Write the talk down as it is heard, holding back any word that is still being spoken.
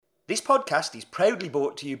This podcast is proudly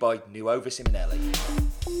brought to you by Nuova Simonelli.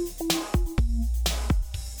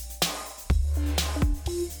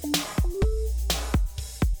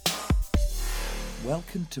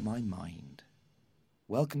 Welcome to my mind.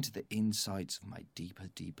 Welcome to the insights of my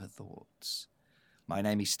deeper thoughts. My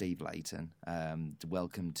name is Steve Layton.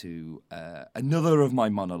 Welcome to another of my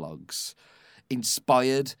monologues,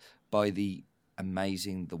 inspired by the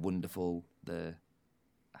amazing, the wonderful, the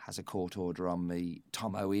has a court order on me,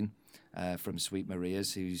 Tom Owen from Sweet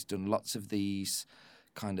Maria's, who's done lots of these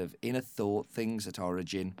kind of inner thought things at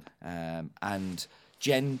Origin. And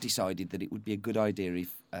Jen decided that it would be a good idea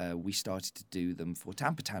if we started to do them for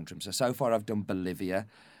Tamper Tantrum. So far I've done Bolivia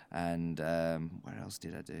and where else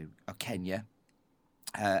did I do? Oh, Kenya.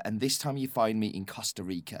 And this time you find me in Costa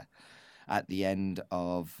Rica at the end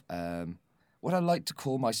of what I like to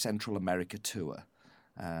call my Central America tour.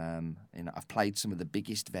 I've played some of the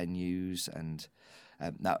biggest venues, and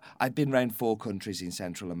now I've been around 4 countries in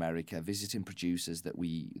Central America, visiting producers that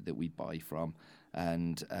we buy from,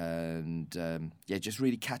 and just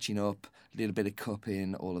really catching up, a little bit of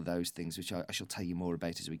cupping, all of those things, which I shall tell you more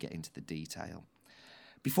about as we get into the detail.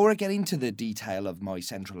 Before I get into the detail of my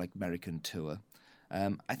Central American tour,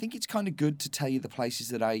 I think it's kind of good to tell you the places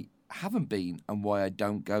that I haven't been and why I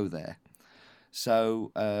don't go there.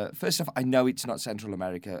 So, first off, I know it's not Central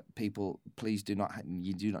America. People, please do not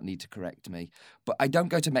need to correct me. But I don't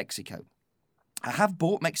go to Mexico. I have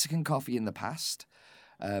bought Mexican coffee in the past,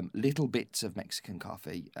 little bits of Mexican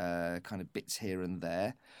coffee, kind of bits here and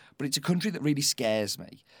there. But it's a country that really scares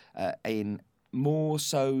me, in more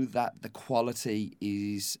so that the quality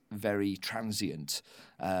is very transient.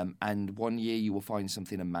 And one year you will find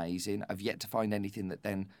something amazing. I've yet to find anything that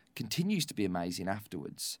then continues to be amazing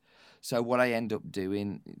afterwards. So what I end up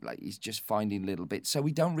doing is just finding little bits. So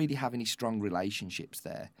we don't really have any strong relationships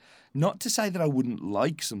there. Not to say that I wouldn't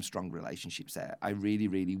like some strong relationships there. I really,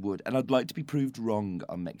 really would. And I'd like to be proved wrong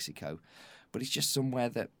on Mexico. But it's just somewhere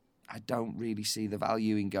that I don't really see the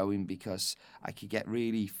value in going, because I could get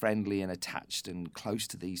really friendly and attached and close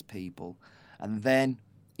to these people. And then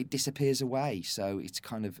it disappears away. So it's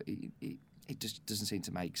kind of, it just doesn't seem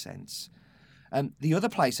to make sense. The other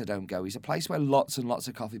place I don't go is a place where lots and lots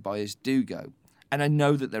of coffee buyers do go. And I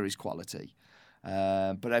know that there is quality,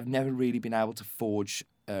 but I've never really been able to forge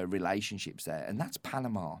relationships there. And that's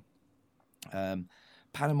Panama.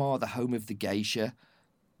 Panama, the home of the geisha.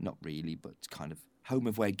 Not really, but kind of home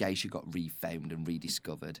of where geisha got refound and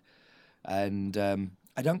rediscovered. And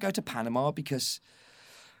I don't go to Panama because,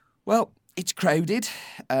 well, it's crowded.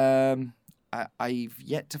 I've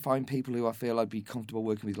yet to find people who I feel I'd be comfortable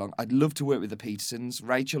working with long. I'd love to work with the Petersons.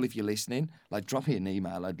 Rachel, if you're listening, drop me an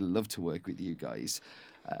email. I'd love to work with you guys.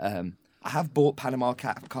 I have bought Panama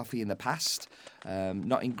coffee in the past,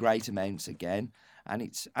 not in great amounts again. And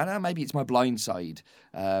I don't know, maybe it's my blind side,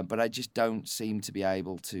 but I just don't seem to be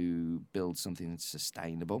able to build something that's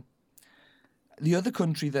sustainable. The other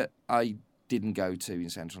country that I didn't go to in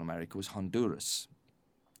Central America was Honduras.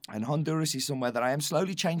 And Honduras is somewhere that I am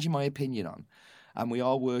slowly changing my opinion on. And we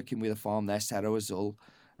are working with a farm there, Cerro Azul.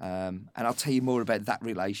 And I'll tell you more about that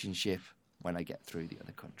relationship when I get through the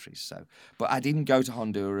other countries. But I didn't go to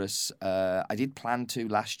Honduras. I did plan to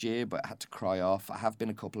last year, but I had to cry off. I have been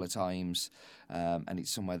a couple of times. And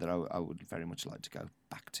it's somewhere that I would very much like to go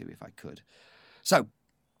back to if I could. So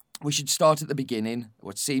we should start at the beginning,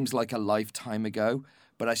 what seems like a lifetime ago.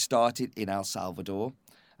 But I started in El Salvador.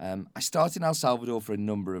 I started in El Salvador for a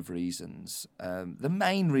number of reasons. The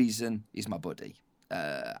main reason is my buddy,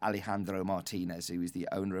 Alejandro Martinez, who is the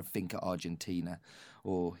owner of Finca Argentina,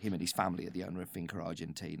 or him and his family are the owner of Finca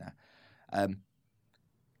Argentina.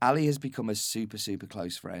 Ali has become a super, super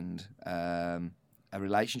close friend, a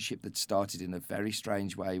relationship that started in a very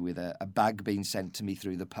strange way with a bag being sent to me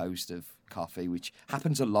through the post of coffee, which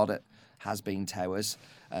happens a lot at Has Bean Towers.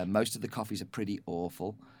 Most of the coffees are pretty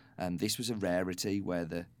awful. This was a rarity where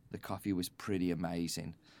the coffee was pretty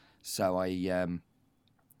amazing. So I've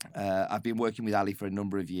been working with Ali for a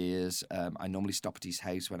number of years. I normally stop at his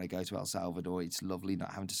house when I go to El Salvador. It's lovely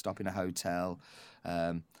not having to stop in a hotel,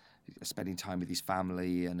 spending time with his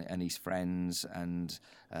family and his friends. And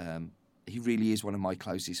he really is one of my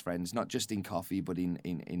closest friends, not just in coffee, but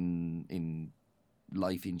in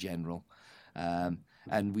life in general.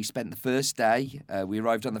 And we spent the first day, we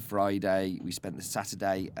arrived on the Friday, we spent the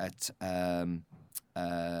Saturday at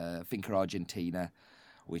Finca Argentina,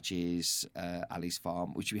 which is Ali's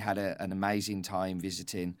farm, which we had an amazing time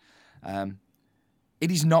visiting. It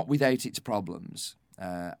is not without its problems.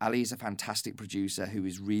 Ali is a fantastic producer who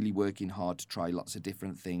is really working hard to try lots of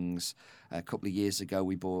different things. A couple of years ago,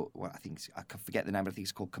 we bought, well, I forget the name, but I think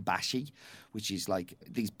it's called Kabashi, which is like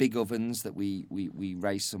these big ovens that we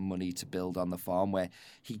raised some money to build on the farm, where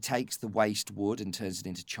he takes the waste wood and turns it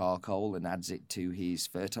into charcoal and adds it to his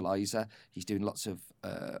fertilizer. He's doing lots of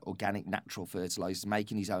organic, natural fertilizers,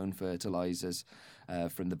 making his own fertilizers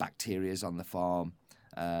from the bacterias on the farm.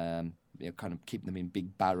 Kind of keeping them in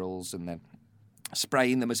big barrels and then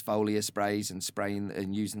spraying them as foliar sprays and spraying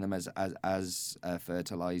and using them as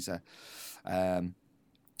fertilizer. And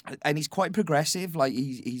he's quite progressive. Like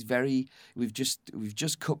he's very. We've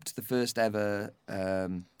just cupped the first ever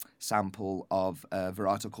sample of a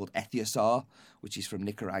varietal called Ethiosar, which is from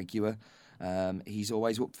Nicaragua. He's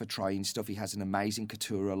always up for trying stuff. He has an amazing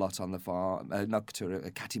Caturra lot on the farm. Not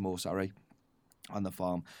Caturra, Catimor, sorry, on the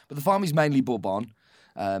farm. But the farm is mainly Bourbon,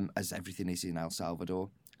 as everything is in El Salvador.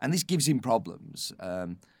 And this gives him problems.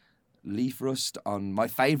 Leaf rust on my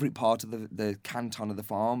favourite part of the canton of the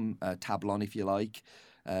farm, Tablon, if you like,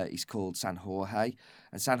 is called San Jorge.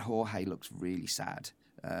 And San Jorge looks really sad.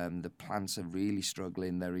 The plants are really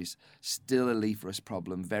struggling. There is still a leaf rust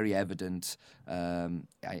problem, very evident in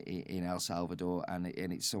El Salvador, and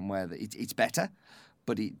it's somewhere that it's better,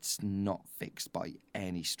 but it's not fixed by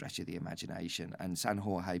any stretch of the imagination. And San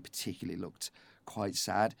Jorge particularly looked quite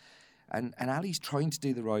sad. And Ali's trying to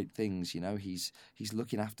do the right things, you know. He's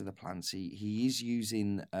looking after the plants. He is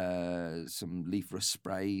using some leaf rust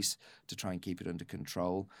sprays to try and keep it under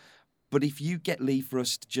control. But if you get leaf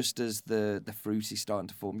rust just as the fruit is starting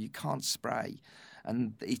to form, you can't spray.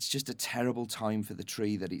 And it's just a terrible time for the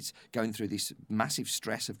tree that it's going through this massive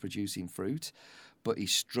stress of producing fruit, but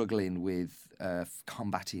he's struggling with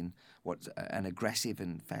combating what's an aggressive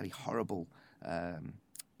and fairly horrible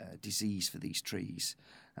disease for these trees.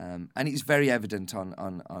 And it's very evident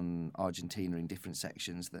on Argentina in different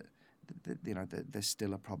sections that there's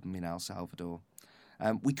still a problem in El Salvador.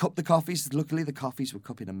 We cupped the coffees. Luckily, the coffees were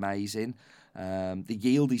cupping amazing. The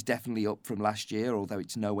yield is definitely up from last year, although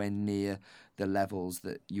it's nowhere near the levels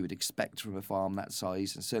that you would expect from a farm that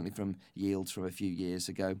size, and certainly from yields from a few years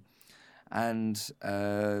ago. And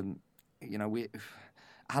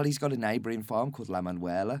Ali's got a neighbouring farm called La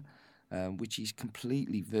Manuela, which is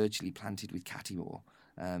completely virtually planted with Catimor.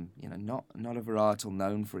 Not a varietal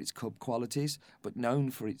known for its cub qualities, but known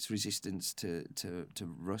for its resistance to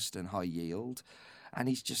rust and high yield. And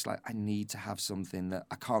he's just like, I need to have something that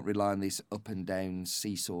I can't rely on this up and down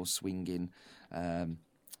seesaw swinging, of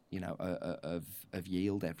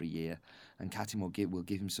yield every year. And Catimor will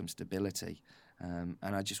give him some stability. And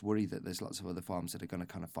I just worry that there's lots of other farms that are going to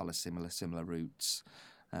kind of follow similar routes.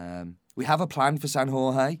 We have a plan for San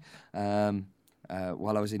Jorge.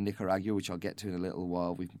 While I was in Nicaragua, which I'll get to in a little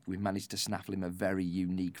while, we've managed to snaffle him a very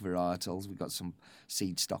unique varietals. We've got some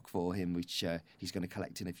seed stock for him, which he's going to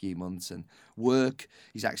collect in a few months. And work,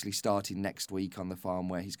 he's actually starting next week on the farm,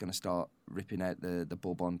 where he's going to start ripping out the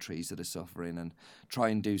Bourbon trees that are suffering and try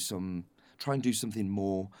and do something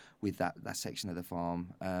more with that section of the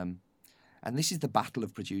farm. And this is the battle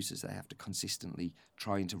of producers. They have to consistently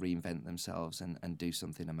trying to reinvent themselves and do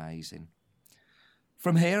something amazing.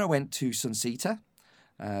 From here, I went to Suncita.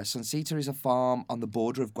 Suncita is a farm on the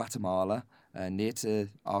border of Guatemala, near to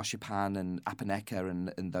Archipan and Apaneca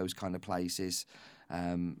and those kind of places,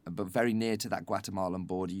 but very near to that Guatemalan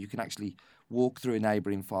border. You can actually walk through a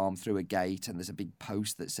neighbouring farm through a gate, and there's a big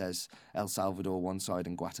post that says El Salvador one side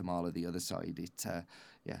and Guatemala the other side.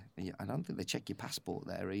 I don't think they check your passport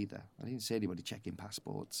there either. I didn't see anybody checking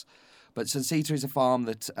passports. But Suncita is a farm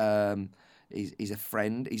that is a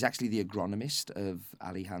friend. He's actually the agronomist of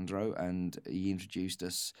Alejandro, and he introduced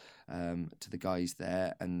us to the guys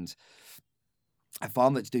there. And a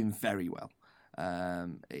farm that's doing very well.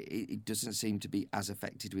 It doesn't seem to be as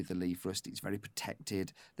affected with the leaf rust. It's very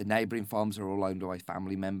protected. The neighbouring farms are all owned by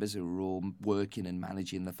family members who are all working and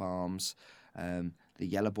managing the farms. The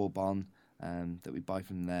yellow Bourbon that we buy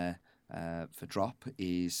from there for drop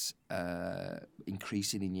is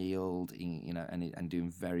increasing in yield, and doing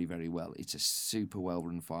very, very well. It's a super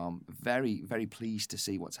well-run farm. Very, very pleased to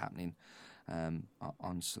see what's happening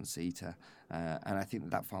on Suncita, and I think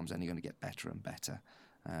that farm's only going to get better and better.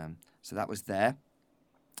 So that was there.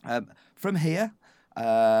 From here,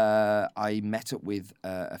 I met up with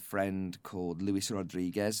a friend called Luis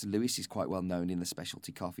Rodriguez. Luis is quite well known in the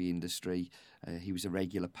specialty coffee industry. He was a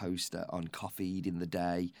regular poster on Coffeed in the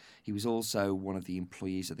day. He was also one of the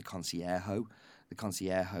employees of the Concierjo. The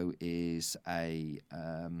Concierjo is a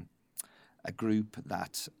group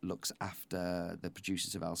that looks after the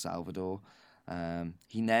producers of El Salvador.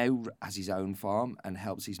 He now has his own farm and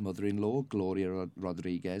helps his mother-in-law, Gloria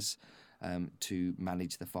Rodriguez, to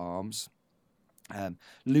manage the farms.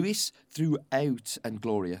 Luis throughout, and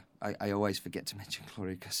Gloria, I always forget to mention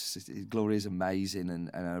Gloria because Gloria's amazing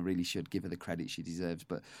and I really should give her the credit she deserves,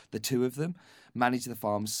 but the two of them manage the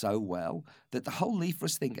farm so well that the whole leaf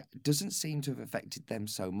rust thing doesn't seem to have affected them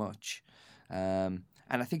so much.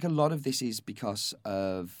 And I think a lot of this is because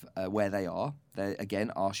of where they are. They're,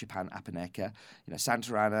 again, Arshipan, Apaneka.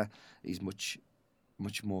 Santa Ana is much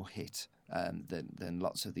more hit than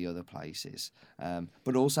lots of the other places.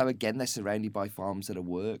 But also, again, they're surrounded by farms that are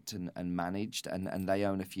worked and managed, and they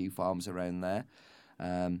own a few farms around there.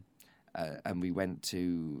 And we went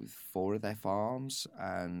to 4 of their farms,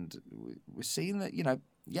 and we're seeing that,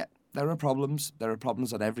 there are problems. There are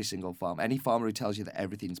problems on every single farm. Any farmer who tells you that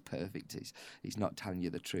everything's perfect he's not telling you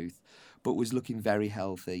the truth, but was looking very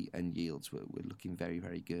healthy, and yields were looking very,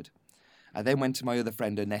 very good. I then went to my other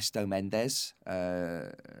friend, Ernesto Mendez.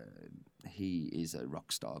 He is a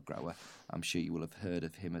rock star grower. I'm sure you will have heard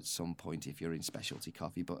of him at some point if you're in specialty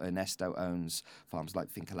coffee. But Ernesto owns farms like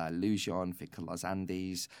Finca La Ilusión, Finca Los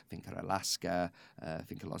Andes, Finca Alaska,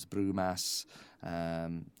 Finca Los Brumas,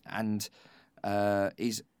 and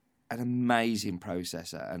is an amazing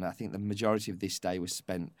processor. And I think the majority of this day was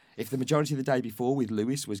spent, if the majority of the day before with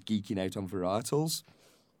Luis was geeking out on varietals,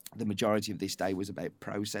 the majority of this day was about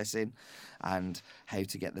processing and how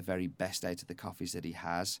to get the very best out of the coffees that he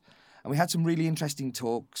has. And we had some really interesting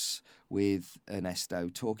talks with Ernesto,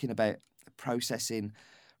 talking about processing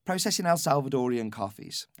El Salvadorian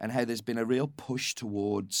coffees and how there's been a real push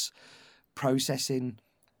towards processing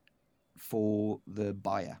for the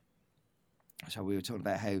buyer. So we were talking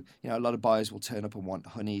about how, a lot of buyers will turn up and want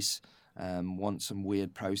honeys, want some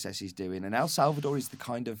weird processes doing. And El Salvador is the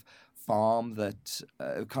kind of farm that,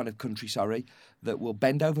 country, that will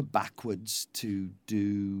bend over backwards to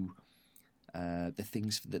do the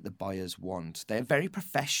things that the buyers want. They're very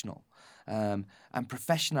professional, and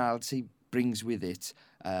professionality brings with it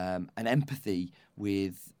an empathy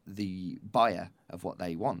with the buyer of what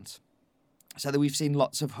they want. So that we've seen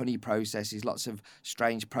lots of honey processes, lots of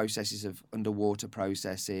strange processes of underwater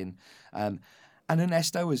processing, and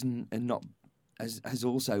Ernesto has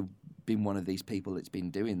also been one of these people that's been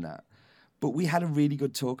doing that. But we had a really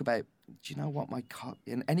good talk about, do you know what,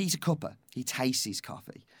 and he's a cupper. He tastes his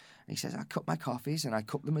coffee. And he says, I cup my coffees and I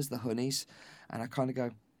cup them as the honeys. And I kind of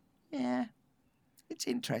go, yeah, it's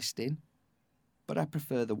interesting, but I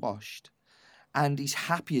prefer the washed. And he's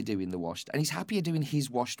happier doing the washed. And he's happier doing his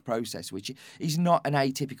washed process, which is not an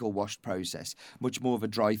atypical washed process, much more of a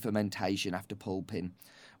dry fermentation after pulping,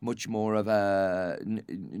 much more of a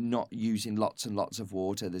not using lots and lots of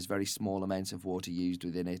water. There's very small amounts of water used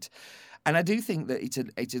within it. And I do think that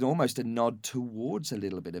it's almost a nod towards a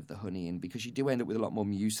little bit of the honeying, because you do end up with a lot more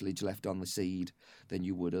mucilage left on the seed than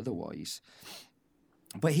you would otherwise.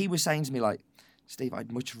 But he was saying to me, like, Steve,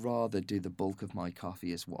 I'd much rather do the bulk of my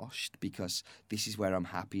coffee as washed, because this is where I'm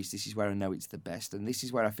happiest, this is where I know it's the best, and this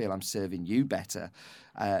is where I feel I'm serving you better,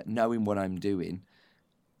 knowing what I'm doing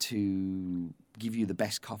to give you the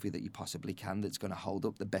best coffee that you possibly can, that's going to hold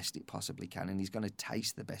up the best it possibly can, and he's going to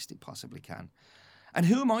taste the best it possibly can. And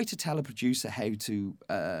who am I to tell a producer how to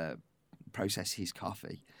process his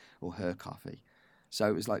coffee or her coffee? So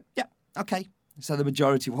it was like, yeah, okay. So the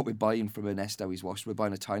majority of what we're buying from Ernesto is washed. We're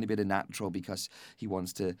buying a tiny bit of natural because he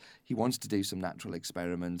wants to do some natural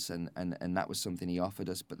experiments, and that was something he offered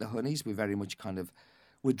us. But the honeys, we're very much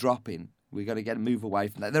we're dropping. We've got to move away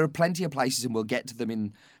from that. There are plenty of places, and we'll get to them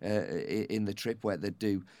in the trip, where they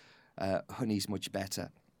do honeys much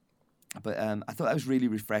better. But I thought that was really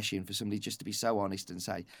refreshing for somebody just to be so honest and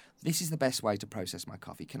say, this is the best way to process my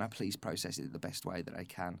coffee. Can I please process it the best way that I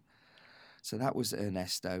can? So that was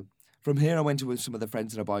Ernesto. From here, I went to some of the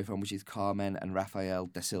friends that I buy from, which is Carmen and Rafael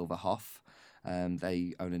da Silva Hoff.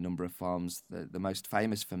 They own a number of farms. The most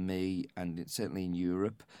famous for me, and certainly in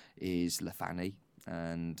Europe, is Lefani.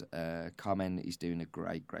 And Carmen is doing a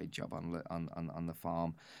great job on the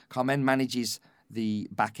farm. Carmen manages the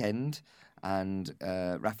back end, and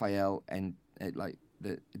Rafael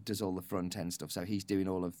does all the front end stuff. So he's doing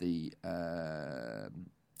all of the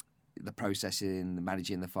processing,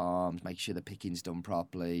 managing the farms, making sure the picking's done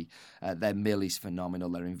properly. Their mill is phenomenal.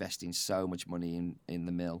 They're investing so much money in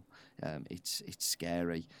the mill. It's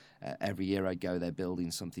scary. Every year I go, they're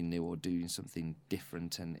building something new or doing something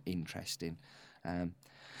different and interesting. And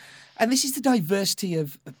this is the diversity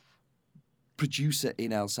of producer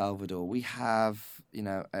in El Salvador. We have,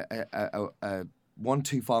 a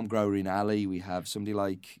 1-2 farm grower in Ali. We have somebody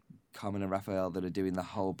like Carmen and Rafael that are doing the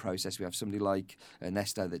whole process. We have somebody like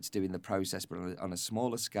Ernesto that's doing the process, but on a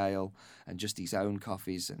smaller scale, and just his own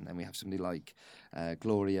coffees. And then we have somebody like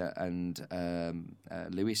Gloria and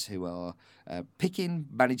Luis, who are picking,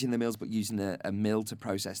 managing the mills, but using a mill to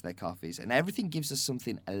process their coffees. And everything gives us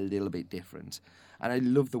something a little bit different. And I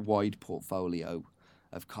love the wide portfolio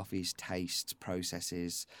of coffees, tastes,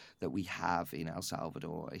 processes that we have in El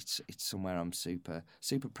Salvador. It's somewhere I'm super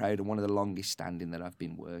proud, and one of the longest standing that I've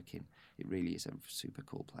been working. It really is a super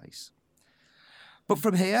cool place. But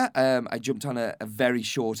from here, I jumped on a very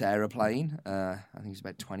short aeroplane. I think it's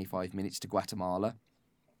about 25 minutes to Guatemala.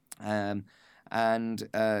 And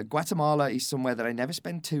Guatemala is somewhere that I never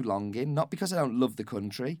spend too long in, not because I don't love the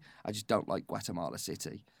country, I just don't like Guatemala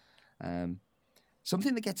City.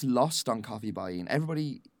 Something that gets lost on coffee buying.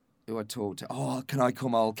 Everybody who I talk to, oh, can I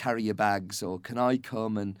come? I'll carry your bags, or can I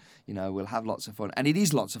come and we'll have lots of fun. And it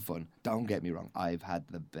is lots of fun. Don't get me wrong. I've had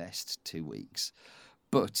the best 2 weeks,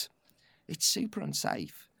 but it's super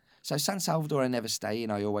unsafe. So San Salvador, I never stay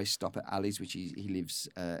in. I always stop at Ali's, which he lives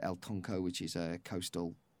El Tunco, which is a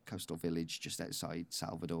coastal village just outside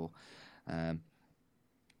Salvador.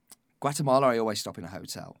 Guatemala, I always stop in a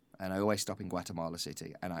hotel. And I always stop in Guatemala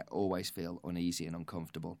City, and I always feel uneasy and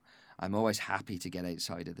uncomfortable. I'm always happy to get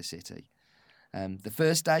outside of the city. The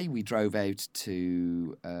first day, we drove out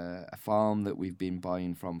to a farm that we've been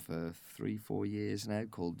buying from for 3-4 years now,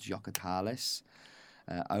 called Jocatales,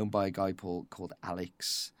 owned by a guy called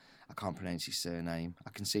Alex. I can't pronounce his surname.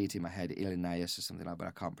 I can see it in my head, Ilinnaeus or something like that, but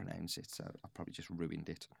I can't pronounce it, so I probably just ruined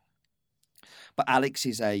it. But Alex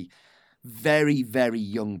is a very, very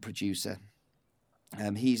young producer.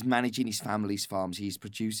 He's managing his family's farms. He's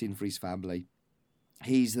producing for his family.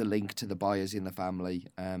 He's the link to the buyers in the family.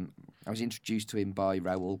 I was introduced to him by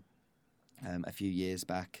Raul a few years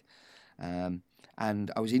back. And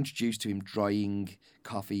I was introduced to him drying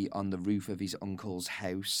coffee on the roof of his uncle's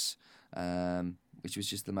house, which was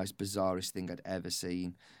just the most bizarrest thing I'd ever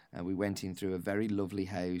seen. We went in through a very lovely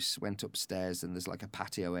house, went upstairs, and there's like a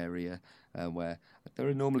patio area where there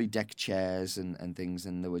are normally deck chairs and things,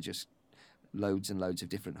 and there were just loads and loads of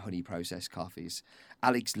different honey processed coffees.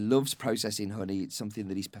 Alex loves processing honey. It's something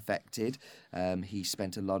that he's perfected. He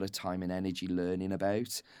spent a lot of time and energy learning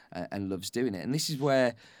about and loves doing it. And this is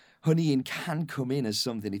where honeying can come in as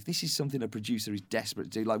something. If this is something a producer is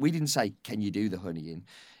desperate to do, like we didn't say, can you do the honeying?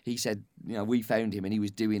 He said, we found him and he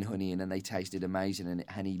was doing honeying and they tasted amazing,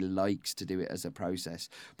 and he likes to do it as a process.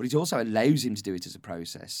 But it also allows him to do it as a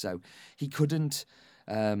process. So he couldn't...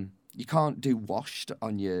 you can't do washed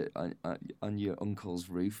on your uncle's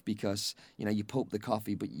roof because you pulp the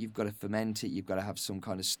coffee, but you've got to ferment it. You've got to have some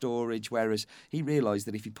kind of storage. Whereas he realised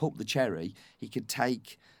that if he pulped the cherry, he could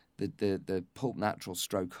take the pulp natural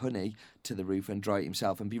stroke honey to the roof and dry it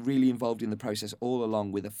himself and be really involved in the process all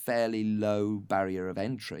along with a fairly low barrier of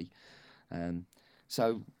entry.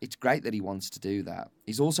 So it's great that he wants to do that.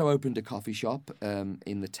 He's also opened a coffee shop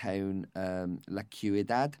in the town La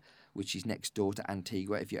Ciudad, which is next door to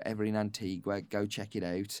Antigua. If you're ever in Antigua, go check it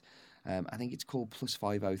out. I think it's called Plus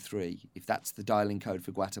 503. If that's the dialing code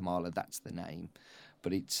for Guatemala, that's the name.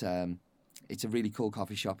 But it's a really cool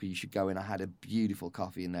coffee shop. You should go in. I had a beautiful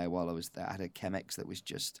coffee in there while I was there. I had a Chemex that was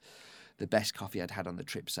just the best coffee I'd had on the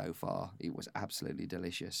trip so far. It was absolutely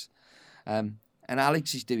delicious. And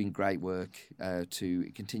Alex is doing great work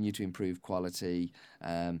to continue to improve quality.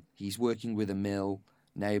 He's working with a mill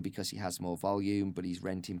now because he has more volume, but he's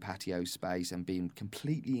renting patio space and being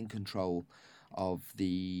completely in control of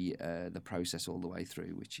the process all the way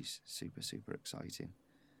through, which is super, super exciting.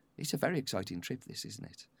 It's a very exciting trip, this, isn't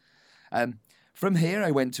it? From here,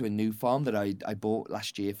 I went to a new farm that I bought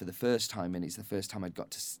last year for the first time, and it's the first time I'd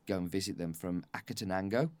got to go and visit them, from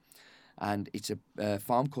Acatenango. And it's a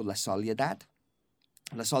farm called La Soledad.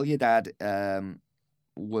 La Soledad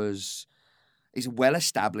is a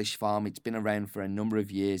well-established farm. It's been around for a number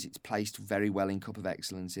of years. It's placed very well in Cup of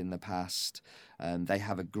Excellence in the past. They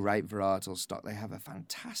have a great varietal stock. They have a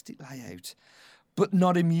fantastic layout, but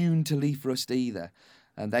not immune to leaf rust either.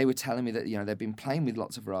 And they were telling me that they've been playing with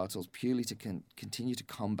lots of varietals purely to continue to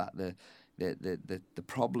combat the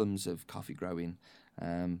problems of coffee growing.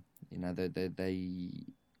 They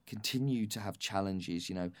continue to have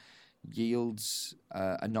challenges. Yields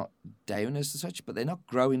are not down as such, but they're not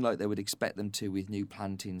growing like they would expect them to with new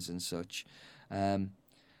plantings and such.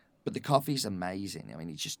 But the coffee is amazing. I mean,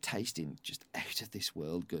 it's just tasting just out of this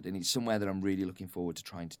world good, and it's somewhere that I'm really looking forward to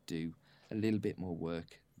trying to do a little bit more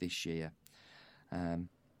work this year.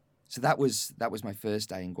 So that was my first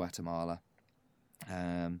day in Guatemala.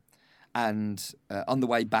 And on the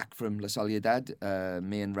way back from La Soledad,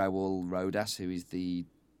 me and Raul Rodas, who is the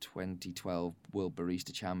 2012 World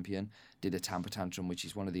Barista Champion. Did a Tamper Tantrum, which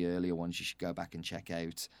is one of the earlier ones you should go back and check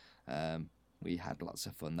out. We had lots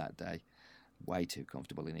of fun that day. Way too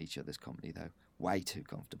comfortable in each other's company, though. Way too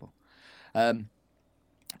comfortable.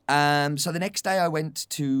 So the next day I went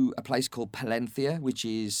to a place called Palencia, which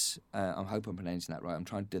is, I hope I'm pronouncing that right. I'm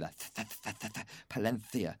trying to do that.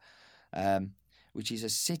 Palencia, which is a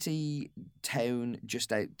city town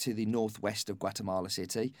just out to the northwest of Guatemala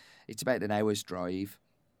City. It's about an hour's drive.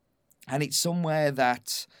 And it's somewhere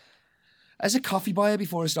that, as a coffee buyer,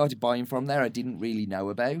 before I started buying from there, I didn't really know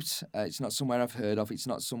about. It's not somewhere I've heard of. It's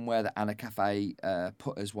not somewhere that Anna Cafe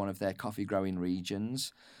put as one of their coffee growing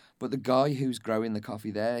regions. But the guy who's growing the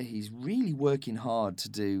coffee there, he's really working hard to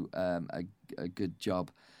do a good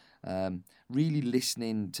job. Really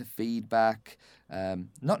listening to feedback,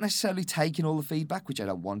 not necessarily taking all the feedback, which I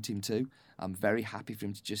don't want him to. I'm very happy for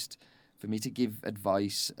him to for me to give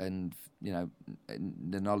advice and,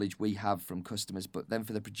 the knowledge we have from customers, but then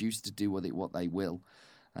for the producer to do with it what they will.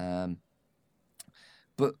 But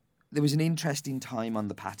there was an interesting time on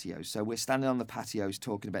the patio. So we're standing on the patios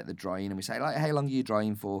talking about the drying, and we say, like, how long are you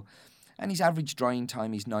drying for? And his average drying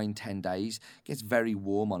time is 9-10 days. It gets very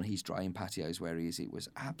warm on his drying patios where he is. It was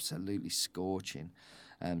absolutely scorching.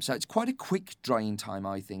 So it's quite a quick drying time,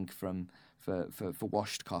 I think, for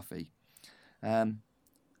washed coffee.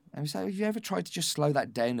 And we say, have you ever tried to just slow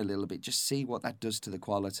that down a little bit, just see what that does to the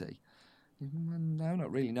quality? No,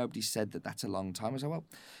 not really. Nobody said that that's a long time. I said, well,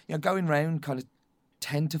 going round kind of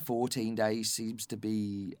 10 to 14 days seems to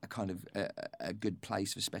be a kind of a good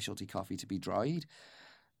place for specialty coffee to be dried.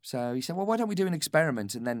 So he said, well, why don't we do an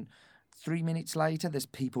experiment? And then 3 minutes later, there's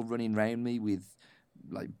people running around me with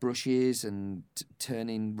like brushes and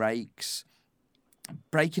turning rakes,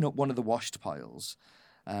 breaking up one of the washed piles.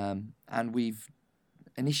 And we've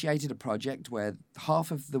initiated a project where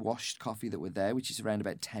half of the washed coffee that were there, which is around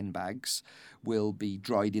about 10 bags, will be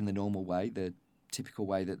dried in the normal way, the typical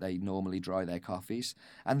way that they normally dry their coffees,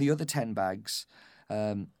 and the other 10 bags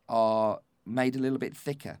are made a little bit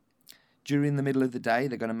thicker. During the middle of the day,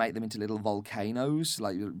 they're going to make them into little volcanoes,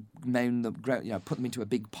 like mound them, put them into a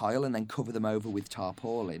big pile and then cover them over with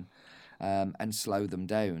tarpaulin and slow them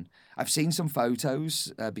down. I've seen some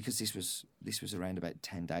photos because this was around about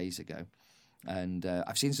 10 days ago, and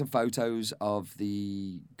I've seen some photos of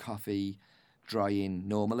the coffee drying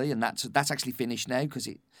normally, and that's actually finished now because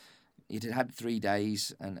it had 3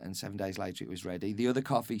 days, and 7 days later it was ready. The other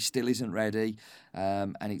coffee still isn't ready,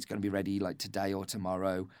 and it's going to be ready like today or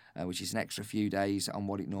tomorrow, which is an extra few days on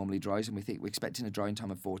what it normally dries. And we're expecting a drying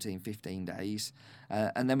time of 14, 15 days.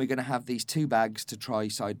 And then we're going to have these 2 bags to try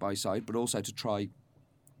side by side, but also to try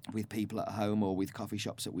with people at home or with coffee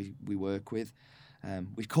shops that we work with.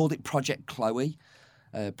 We've called it Project Chloe.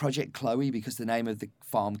 Project Chloe because the name of the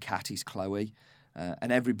farm cat is Chloe.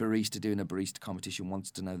 And every barista doing a barista competition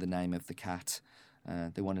wants to know the name of the cat.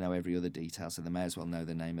 They want to know every other detail, so they may as well know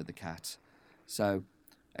the name of the cat. So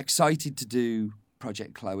excited to do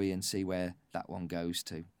Project Chloe and see where that one goes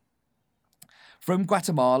to. From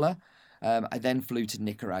Guatemala, I then flew to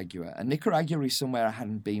Nicaragua. And Nicaragua is somewhere I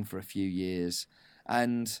hadn't been for a few years.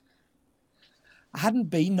 And I hadn't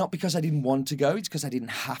been not because I didn't want to go, it's because I didn't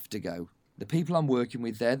have to go. The people I'm working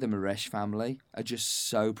with there, the Maresh family, are just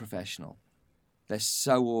so professional. They're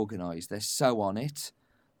so organised. They're so on it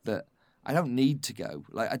that I don't need to go.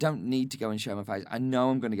 I don't need to go and show my face. I know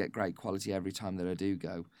I'm going to get great quality every time that I do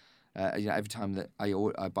go. Every time that I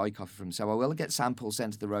buy coffee from them. So I will get samples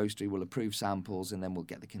sent to the roastery. We'll approve samples, and then we'll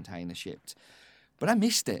get the container shipped. But I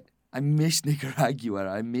missed it. I missed Nicaragua.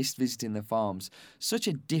 I missed visiting the farms. Such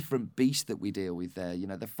a different beast that we deal with there.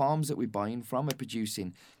 The farms that we're buying from are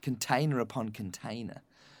producing container upon container.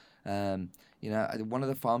 One of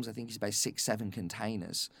the farms I think is about 6-7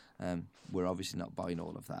 containers. We're obviously not buying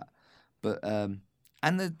all of that, but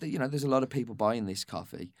there's a lot of people buying this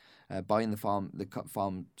coffee, buying the farms,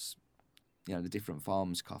 the different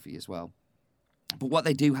farms coffee as well. But what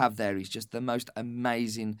they do have there is just the most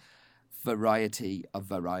amazing variety of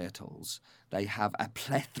varietals. They have a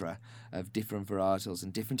plethora of different varietals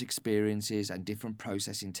and different experiences and different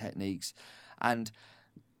processing techniques, and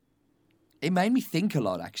it made me think a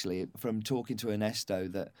lot, actually, from talking to Ernesto,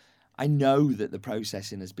 that I know that the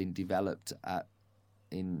processing has been developed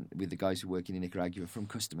with the guys who are working in Nicaragua from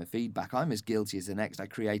customer feedback. I'm as guilty as the next. I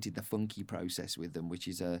created the funky process with them, which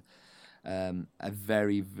is a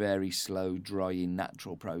very, very slow drying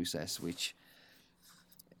natural process, which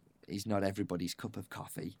is not everybody's cup of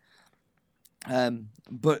coffee.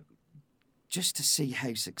 But just to see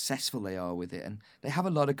how successful they are with it. And they have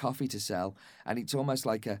a lot of coffee to sell, and it's almost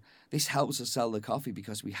like this helps us sell the coffee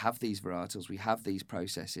because we have these varietals, we have these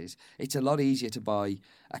processes. It's a lot easier to buy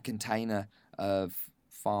a container of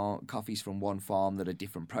coffees from one farm that are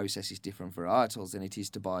different processes, different varietals, than it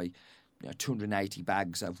is to buy 280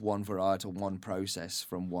 bags of one varietal, one process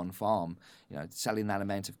from one farm. Selling that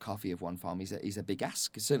amount of coffee of one farm is a big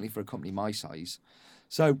ask, certainly for a company my size.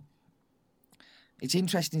 So it's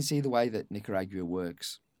interesting to see the way that Nicaragua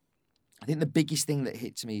works. I think the biggest thing that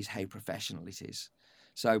hits me is how professional it is.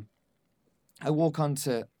 So I walk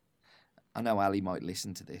onto, I know Ali might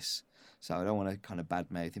listen to this, so I don't want to kind of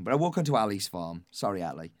badmouth him, but I walk onto Ali's farm. Sorry,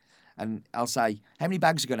 Ali. And I'll say, how many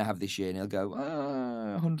bags are you going to have this year? And he'll go,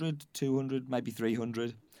 100, 200, maybe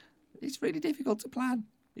 300. It's really difficult to plan.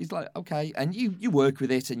 He's like, okay. And you work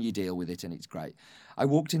with it and you deal with it, and it's great. I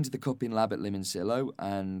walked into the cupping lab at Limoncello,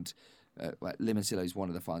 and Limoncello is one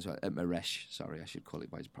of the farms at Maresh. Sorry, I should call it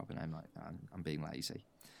by its proper name. I'm being lazy.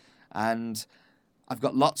 And I've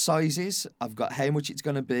got lot sizes. I've got how much it's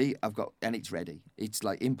going to be. And it's ready. It's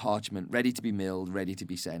like in parchment, ready to be milled, ready to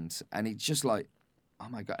be sent. And it's just like, oh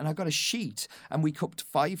my God. And I've got a sheet, and we cupped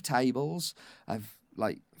 5 tables of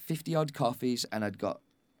like 50 odd coffees, and I'd got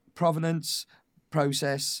provenance,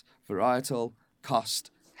 process, varietal, cost,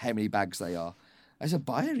 how many bags they are. As a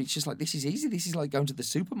buyer, it's just like, this is easy. This is like going to the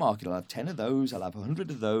supermarket. I'll have 10 of those. I'll have 100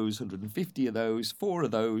 of those, 150 of those, 4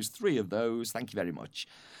 of those, 3 of those. Thank you very much.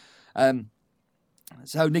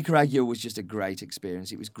 So Nicaragua was just a great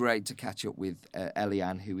experience. It was great to catch up with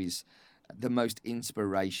Eliane, who is the most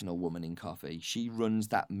inspirational woman in coffee. She runs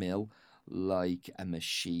that mill like a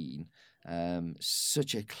machine.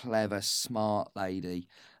 Such a clever, smart lady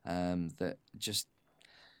that just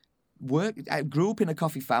grew up in a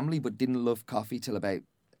coffee family but didn't love coffee till about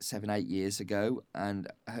 7-8 years ago, and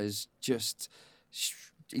has just,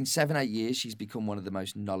 in 7-8 years, she's become one of the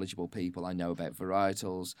most knowledgeable people I know about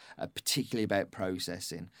varietals, particularly about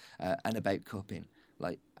processing and about cupping.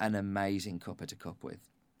 Like, an amazing cupper to cup with.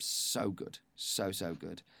 So good. So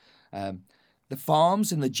good. The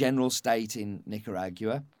farms and the general state in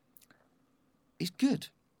Nicaragua is good.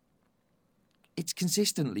 It's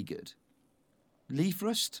consistently good. Leaf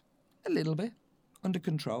rust, a little bit, under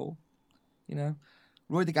control.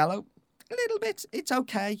 Ruy de Gallo, a little bit. It's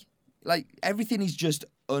okay. Like, everything is just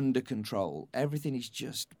under control. Everything is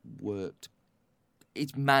just worked.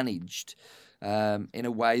 It's managed in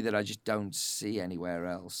a way that I just don't see anywhere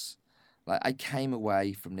else. Like, I came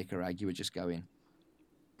away from Nicaragua just going,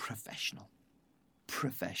 professional.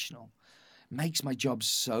 Makes my job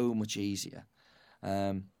so much easier.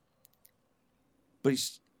 But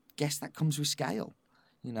guess that comes with scale.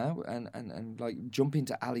 And like, jumping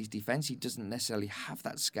to Ali's defence, he doesn't necessarily have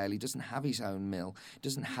that scale. He doesn't have his own mill. He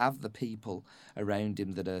doesn't have the people around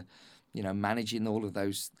him that are, managing all of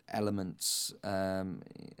those elements.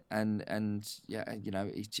 It's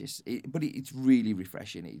really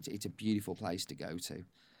refreshing. It's a beautiful place to go to.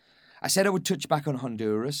 I said I would touch back on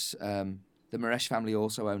Honduras. The Maresh family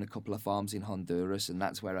also own a couple of farms in Honduras, and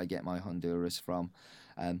that's where I get my Honduras from.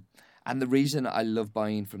 And the reason I love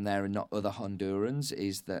buying from there and not other Hondurans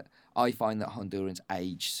is that I find that Hondurans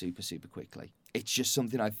age super, super quickly. It's just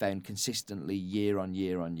something I've found consistently year on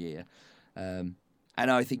year on year. And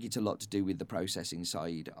I think it's a lot to do with the processing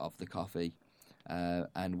side of the coffee.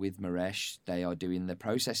 And with Maresh, they are doing the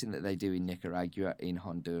processing that they do in Nicaragua, in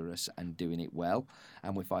Honduras, and doing it well.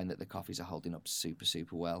 And we find that the coffees are holding up super,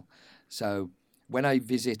 super well. So when I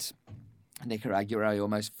visit Nicaragua, I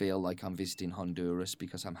almost feel like I'm visiting Honduras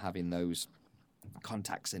because I'm having those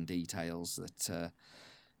contacts and details that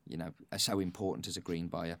are so important as a green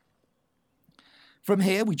buyer. From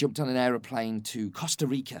here, we jumped on an aeroplane to Costa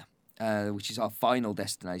Rica, which is our final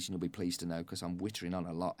destination, you'll be pleased to know, because I'm whittering on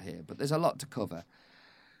a lot here, but there's a lot to cover.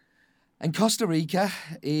 And Costa Rica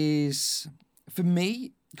is, for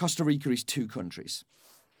me, Costa Rica is 2 countries.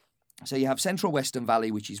 So you have Central Western Valley,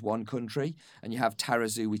 which is one country, and you have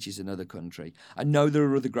Tarrazú, which is another country. I know there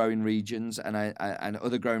are other growing regions and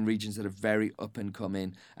other growing regions that are very up and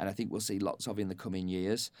coming, and I think we'll see lots of in the coming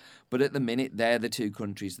years. But at the minute, they're the 2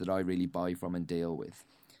 countries that I really buy from and deal with.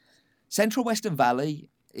 Central Western Valley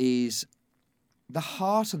is the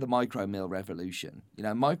heart of the micromill revolution.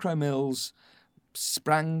 Micromills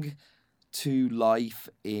sprang to life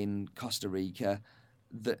in Costa Rica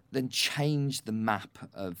that then changed the map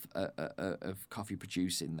of coffee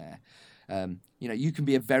producing there. You can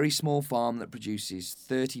be a very small farm that produces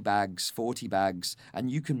 30 bags, 40 bags,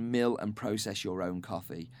 and you can mill and process your own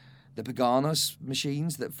coffee. The Paganos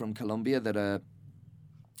machines that from Colombia that are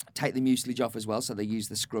take the mucilage off as well. So they use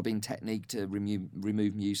the scrubbing technique to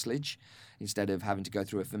remove mucilage instead of having to go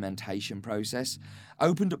through a fermentation process.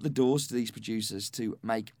 Opened up the doors to these producers to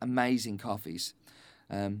make amazing coffees.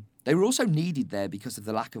 They were also needed there because of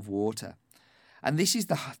the lack of water. And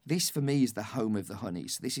this for me is the home of the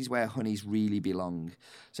honeys. This is where honeys really belong.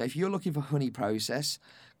 So if you're looking for honey process,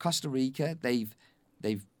 Costa Rica, they've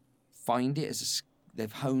honed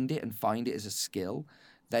it and find it as a skill.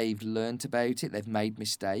 They've learnt about it, they've made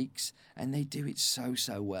mistakes, and they do it so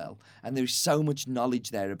well. And there's so much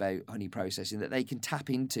knowledge there about honey processing that they can tap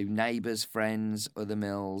into neighbours, friends, other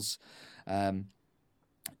mills.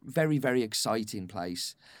 Very, very exciting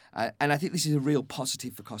place. And I think this is a real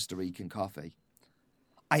positive for Costa Rican coffee.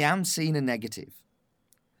 I am seeing a negative.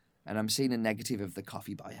 And I'm seeing a negative of the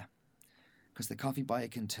coffee buyer. Because the coffee buyer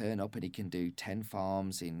can turn up and he can do 10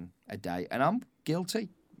 farms in a day. And I'm guilty.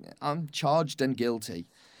 I'm charged and guilty.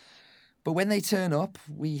 But when they turn up,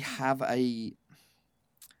 we have I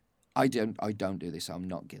don't do this. I'm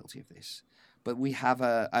not guilty of this. But we have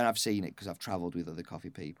and I've seen it because I've travelled with other coffee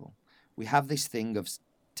people. We have this thing of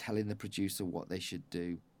telling the producer what they should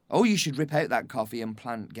do. Oh, you should rip out that coffee and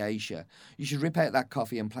plant Geisha. You should rip out that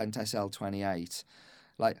coffee and plant SL28.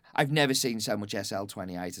 Like, I've never seen so much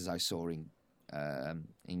SL28 as I saw in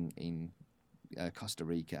Costa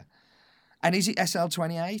Rica. And is it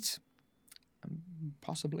SL28?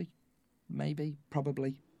 Possibly, maybe,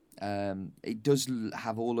 probably. It does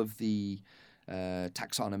have all of the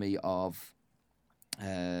taxonomy of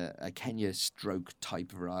a Kenya stroke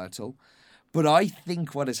type varietal. But I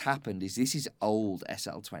think what has happened is this is old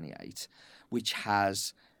SL28, which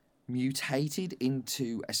has mutated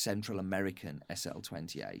into a Central American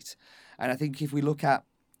SL28. And I think if we look at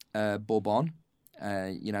Bourbon,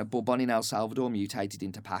 Bourbon in El Salvador mutated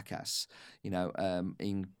into Pacas.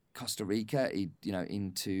 In Costa Rica,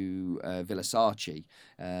 into Villasarchi.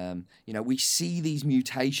 We see these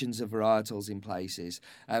mutations of varietals in places,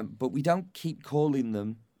 but we don't keep calling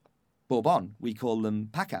them Bourbon. We call them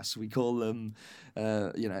Pacas. We call them,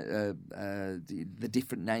 the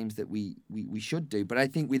different names that we should do. But I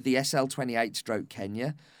think with the SL28 stroke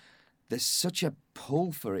Kenya, there's such a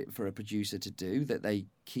pull for it for a producer to do that they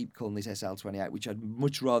keep calling this SL28, which I'd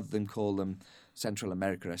much rather than call them Central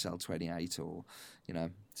America SL28 or,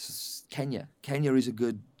 Kenya. Kenya is a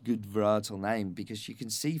good varietal name because you can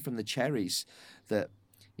see from the cherries that,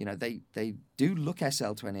 they do look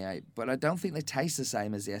SL28, but I don't think they taste the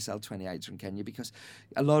same as the SL28s from Kenya because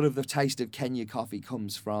a lot of the taste of Kenya coffee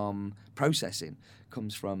comes from processing,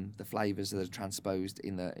 comes from the flavours that are transposed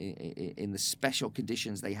in the special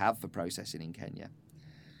conditions they have for processing in Kenya.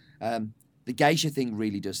 The geisha thing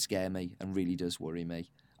really does scare me and really does worry me.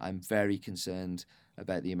 I'm very concerned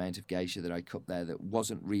about the amount of geisha that I cut there that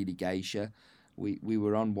wasn't really geisha. We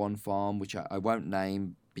were on one farm, which I won't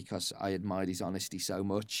name because I admired his honesty so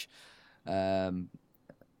much. But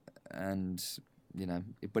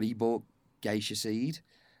he bought geisha seed,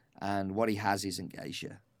 and what he has isn't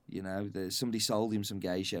geisha. Somebody sold him some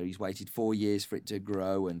geisha. He's waited 4 years for it to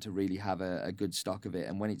grow and to really have a good stock of it.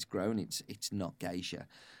 And when it's grown, it's not geisha.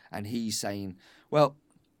 And he's saying, well,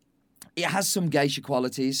 it has some geisha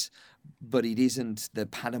qualities, but it isn't the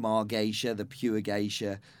Panama geisha, the pure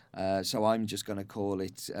geisha. So I'm just going to call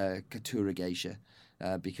it Caturra geisha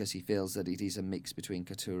because he feels that it is a mix between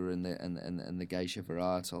Caturra and the geisha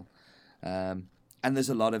varietal. And there's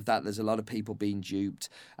a lot of that. There's a lot of people being duped.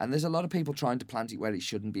 And there's a lot of people trying to plant it where it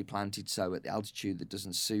shouldn't be planted, so at the altitude that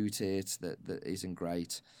doesn't suit it, that isn't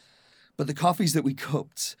great. But the coffees that we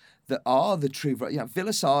cupped that are the true,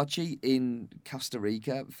 Villasarchi in Costa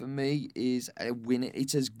Rica, for me, is a win.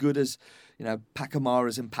 It's as good as,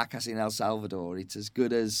 Pacamaras and Pacas in El Salvador. It's as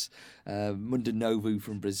good as Mundo Novo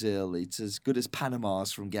from Brazil. It's as good as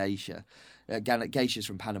Panamas from Geisha. Geishas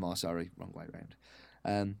from Panama, sorry, wrong way around.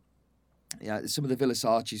 Some of the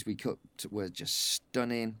Villasarchis we cooked were just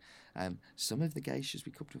stunning. Some of the geishas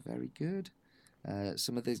we cooked were very good.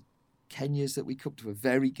 Some of the Kenyas that we cooked were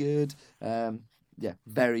very good.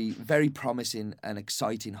 Very, very promising and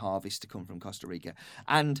exciting harvest to come from Costa Rica.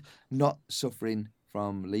 And not suffering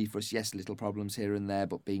from leaf rust. Yes, little problems here and there,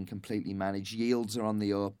 but being completely managed. Yields are on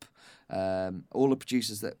the up. All the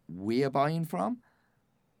producers that we are buying from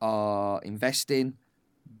are investing,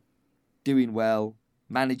 doing well,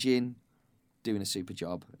 managing, doing a super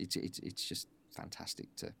job. It's just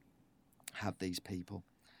fantastic to have these people.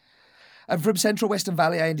 And from Central Western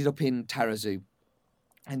Valley, I ended up in Tarrazú.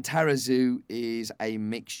 And Tarrazú is a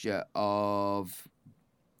mixture of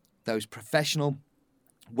those professional,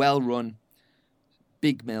 well-run,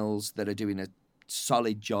 big mills that are doing a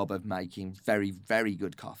solid job of making very, very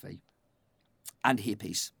good coffee. And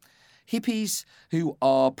hippies. hippies who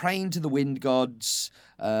are praying to the wind gods,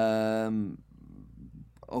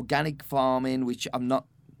 organic farming, which I'm not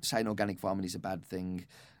saying organic farming is a bad thing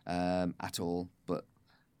at all, but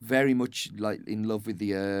very much like in love with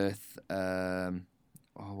the earth.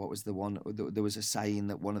 What was the one? There was a saying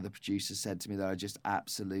that one of the producers said to me that I just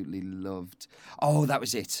absolutely loved. Oh, that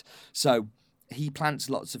was it. So he plants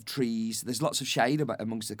lots of trees. There's lots of shade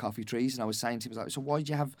amongst the coffee trees. And I was saying to him, like, so why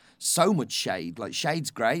do you have so much shade? Like, shade's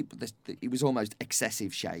great, but it was almost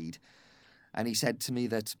excessive shade. And he said to me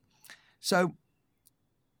that, so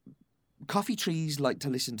coffee trees like to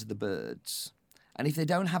listen to the birds. And if they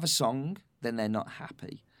don't have a song, then they're not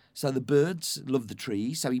happy. So the birds love the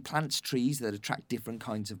trees. So he plants trees that attract different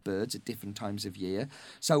kinds of birds at different times of year.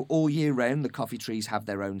 So all year round, the coffee trees have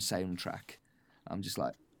their own soundtrack. I'm just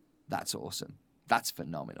like, that's awesome. That's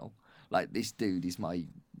phenomenal. Like, this dude is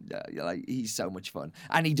he's so much fun.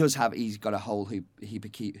 And he's got a whole heap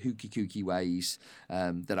of hooky kooky ways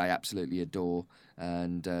that I absolutely adore.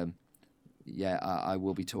 And I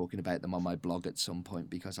will be talking about them on my blog at some point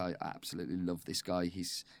because I absolutely love this guy.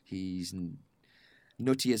 He's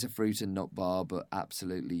nutty as a fruit and nut bar, but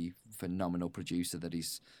absolutely phenomenal producer that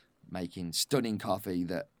is making stunning coffee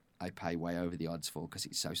that I pay way over the odds for because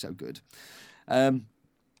it's so good.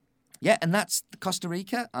 And that's Costa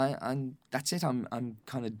Rica. That's it. I'm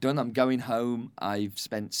kind of done. I'm going home. I've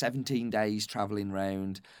spent 17 days traveling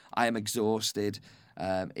around. I am exhausted.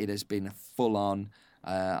 It has been full on.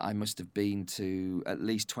 I must have been to at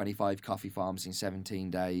least 25 coffee farms in 17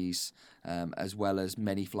 days, as well as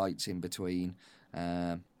many flights in between.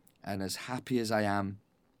 And as happy as I am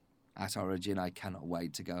at Origin, I cannot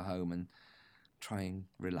wait to go home and try and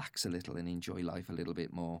relax a little and enjoy life a little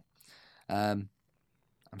bit more.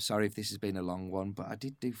 I'm sorry if this has been a long one, but I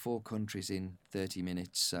did do 4 countries in 30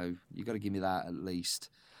 minutes, so you've got to give me that at least.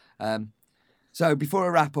 So before I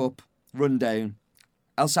wrap up, rundown,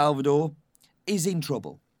 El Salvador is in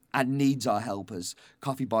trouble and needs our helpers,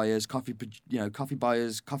 coffee buyers, coffee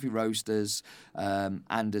roasters,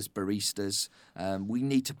 and as baristas. We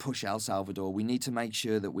need to push El Salvador. We need to make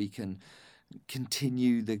sure that we can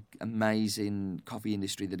continue the amazing coffee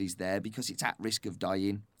industry that is there because it's at risk of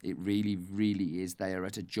dying. It really, really is. They are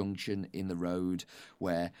at a junction in the road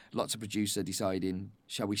where lots of producers are deciding,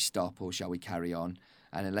 shall we stop or shall we carry on?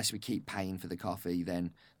 And unless we keep paying for the coffee,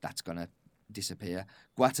 then that's going to disappear.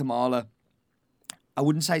 Guatemala, I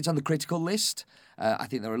wouldn't say it's on the critical list. I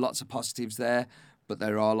think there are lots of positives there, but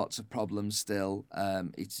there are lots of problems still.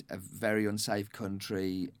 It's a very unsafe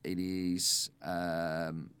country. It is.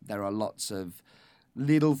 There are lots of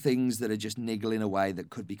little things that are just niggling away that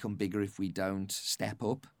could become bigger if we don't step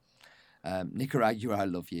up. Nicaragua, I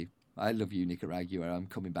love you. I love you, Nicaragua. I'm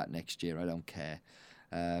coming back next year. I don't care.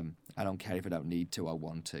 I don't care if I don't need to. I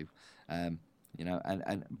want to.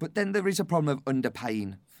 But then there is a problem of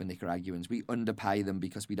underpaying for Nicaraguans. We underpay them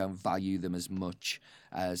because we don't value them as much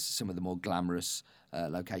as some of the more glamorous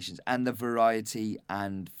locations. And the variety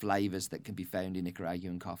and flavours that can be found in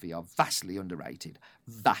Nicaraguan coffee are vastly underrated.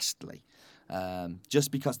 Vastly.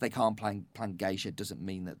 Just because they can't plant geisha doesn't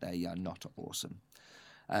mean that they are not awesome.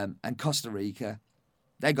 And Costa Rica,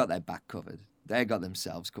 they got their back covered. They got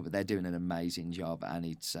themselves covered. They're doing an amazing job, and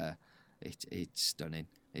it's stunning.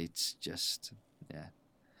 It's just,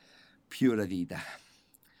 pura vida.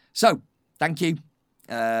 So, thank you.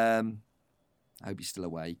 I hope you're still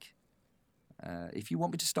awake. If you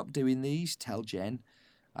want me to stop doing these, tell Jen.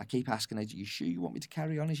 I keep asking her, are you sure you want me to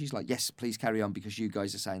carry on? And she's like, yes, please carry on because you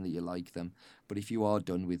guys are saying that you like them. But if you are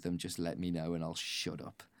done with them, just let me know and I'll shut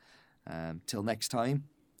up. Till next time,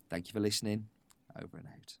 thank you for listening. Over and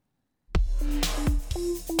out.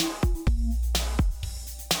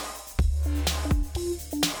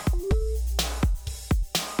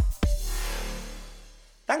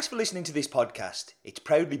 Thanks for listening to this podcast. It's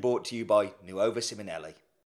proudly brought to you by Nuova Simonelli.